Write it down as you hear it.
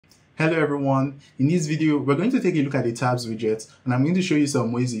Hello everyone, in this video we're going to take a look at the tabs widget and I'm going to show you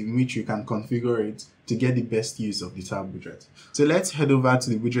some ways in which you can configure it to get the best use of the tab widget. So let's head over to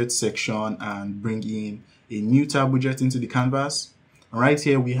the widget section and bring in a new tab widget into the canvas. And right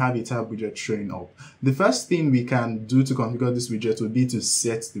here we have a tab widget showing up. The first thing we can do to configure this widget would be to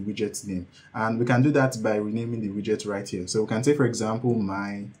set the widget's name, and we can do that by renaming the widget right here. So we can say, for example,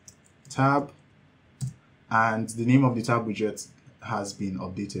 my tab, and the name of the tab widget has been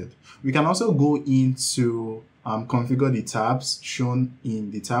updated. We can also go into configure the tabs shown in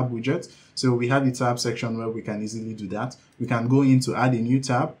the tab widget. So we have the tab section where we can easily do that. We can go in to add a new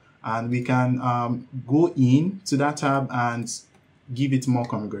tab, and we can go in to that tab and give it more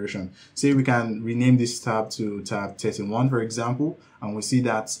configuration. Say we can rename this tab to tab 31, for example, and we see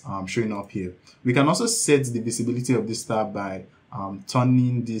that showing up here. We can also set the visibility of this tab by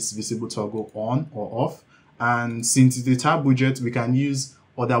turning this visible toggle on or off. And since it's a tab widget, we can use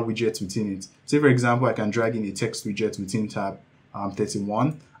other widgets within it. Say, for example, I can drag in a text widget within tab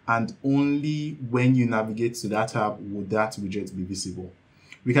 31, and only when you navigate to that tab would that widget be visible.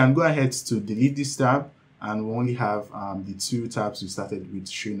 We can go ahead to delete this tab, and we only have the two tabs we started with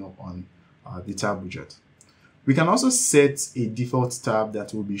showing up on the tab widget. We can also set a default tab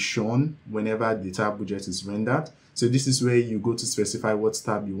that will be shown whenever the tab widget is rendered. So this is where you go to specify what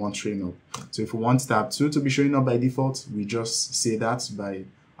tab you want showing up. So if we want tab 2 to be showing up by default, we just say that by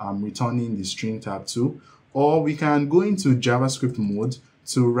returning the string tab 2. Or we can go into JavaScript mode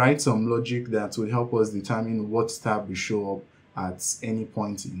to write some logic that will help us determine what tab will show up at any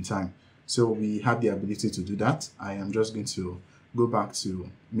point in time. So we have the ability to do that. I am just going to go back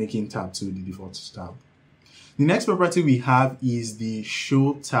to making tab 2 the default tab. The next property we have is the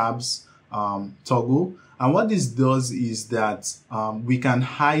show tabs toggle. And what this does is that we can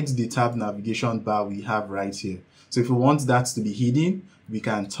hide the tab navigation bar we have right here. So if we want that to be hidden, we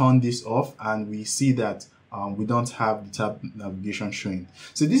can turn this off, and we see that we don't have the tab navigation showing.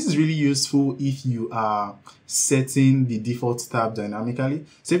 So this is really useful if you are setting the default tab dynamically.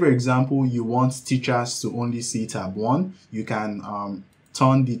 Say, for example, you want teachers to only see tab 1. You can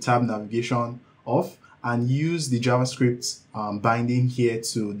turn the tab navigation off and use the JavaScript binding here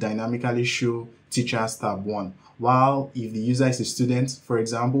to dynamically show teachers tab 1. While if the user is a student, for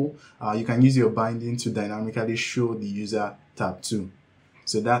example, you can use your binding to dynamically show the user tab 2.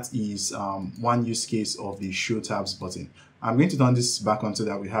 So that is one use case of the show tabs button. I'm going to turn this back on so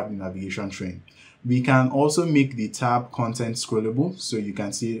that we have the navigation train. We can also make the tab content scrollable. So you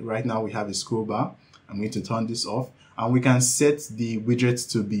can see right now we have a scroll bar. I'm going to turn this off, and we can set the widget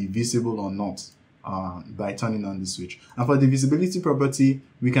to be visible or not by turning on the switch. And for the visibility property,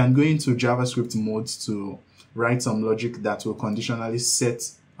 we can go into JavaScript mode to write some logic that will conditionally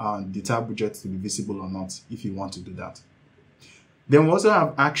set the tab widget to be visible or not if you want to do that. Then we also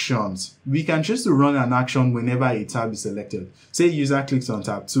have actions. We can choose to run an action whenever a tab is selected. Say a user clicks on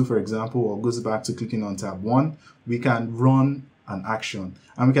tab 2, for example, or goes back to clicking on tab 1, we can run an action.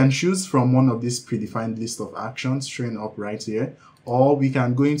 And we can choose from one of these predefined list of actions showing up right here, or we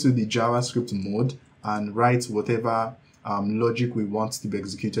can go into the JavaScript mode and write whatever logic we want to be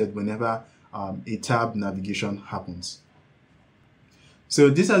executed whenever a tab navigation happens. So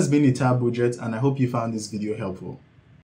this has been a tab widget, and I hope you found this video helpful.